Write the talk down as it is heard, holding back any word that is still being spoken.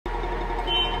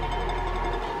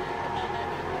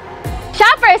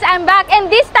I'm back, and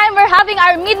this time we're having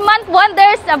our Midmonth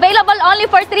Wonders available only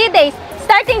for 3 days,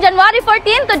 starting January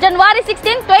 14 to January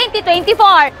 16,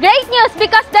 2024. Great news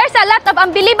because there's a lot of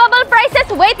unbelievable prices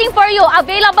waiting for you,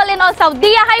 available in all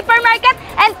SAUDIA Hypermarket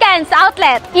and Ken's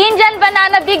outlet. Indian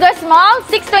banana big or small,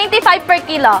 6.25 per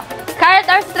kilo. Carrot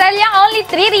Australia, only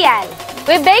 3 Riyal.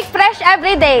 We bake fresh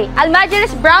every day.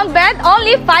 Al-Majlis brown bread,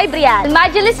 only 5 Riyal.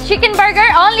 Al-Majlis chicken burger,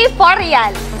 only 4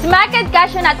 Riyal. Smacked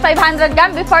cashew nut 500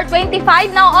 gram before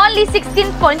 25, now only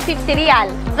 16.50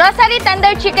 Riyal. Rosary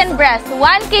tender chicken breast,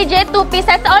 1 kg, 2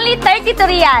 pieces, only 32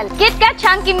 Riyal. KitKat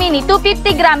chunky mini,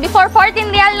 250 gram before 14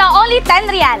 Riyal, now only 10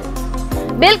 Riyal.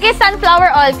 Bilkis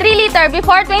sunflower oil, 3 liter,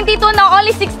 before 22, now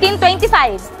only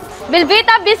 16.25.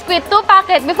 Belvita biscuit, 2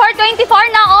 packet, before 24,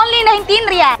 now only 19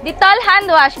 Riyal. Dettol hand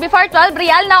wash, before 12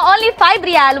 Riyal, now only 5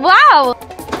 Riyal. Wow!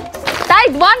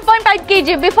 Tide 1.5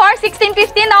 kg, before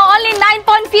 16.50, now only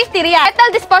 9.50 Riyal.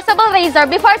 Metal disposable razor,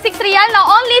 before 6 Riyal, now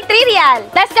only 3 Riyal.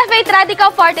 Nescafe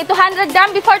Tradico 40, 200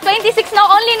 gram, before 26, now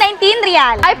only 19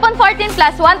 Riyal. iPhone 14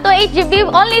 Plus, 128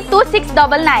 GB, only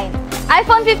 2699.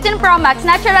 iPhone 15 Pro Max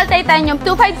Natural Titanium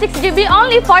 256GB,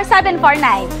 only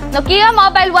 4749. Nokia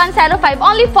Mobile 105,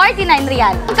 only 49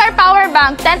 Riyal. Anker Power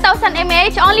Bank 10,000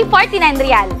 mAh, only 49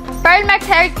 Riyal. Pearl Max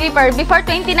Hair Clipper before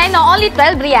 29, now only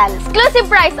 12 Riyal. Exclusive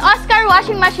price Oscar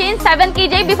Washing Machine 7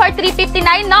 kg before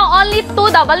 359, now only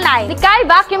 299. Nikai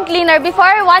Vacuum Cleaner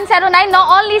before 109,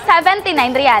 now only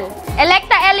 79 Riyal.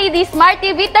 Electa LED Smart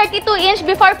TV 32-inch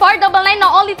before 499,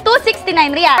 now only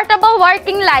 269 Riyal. Portable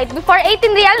working light before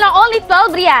 18 Riyal, now only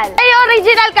 12 Riyal. Ayo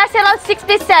Original Casserole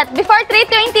 6-piece set before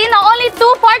 320, now only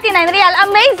 249 Riyal.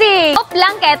 Amazing! Soap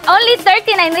blanket, only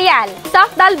 39 Riyal.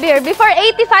 Soft doll beer before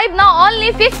 85, now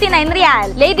only 59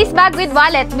 Riyal. Ladies bag with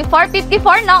wallet before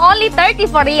 54, now only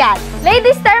 34 Riyal.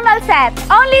 Ladies thermal set,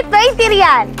 only 20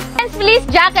 Riyal. Men's fleece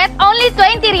jacket, only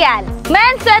 20 Riyal.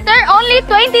 Men's sweater, only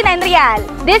 29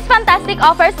 Riyal. These fantastic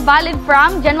offers valid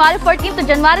from January 14 to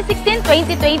January 16,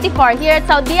 2024 here at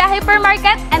SAUDIA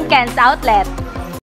Hypermarket and Ken's outlet.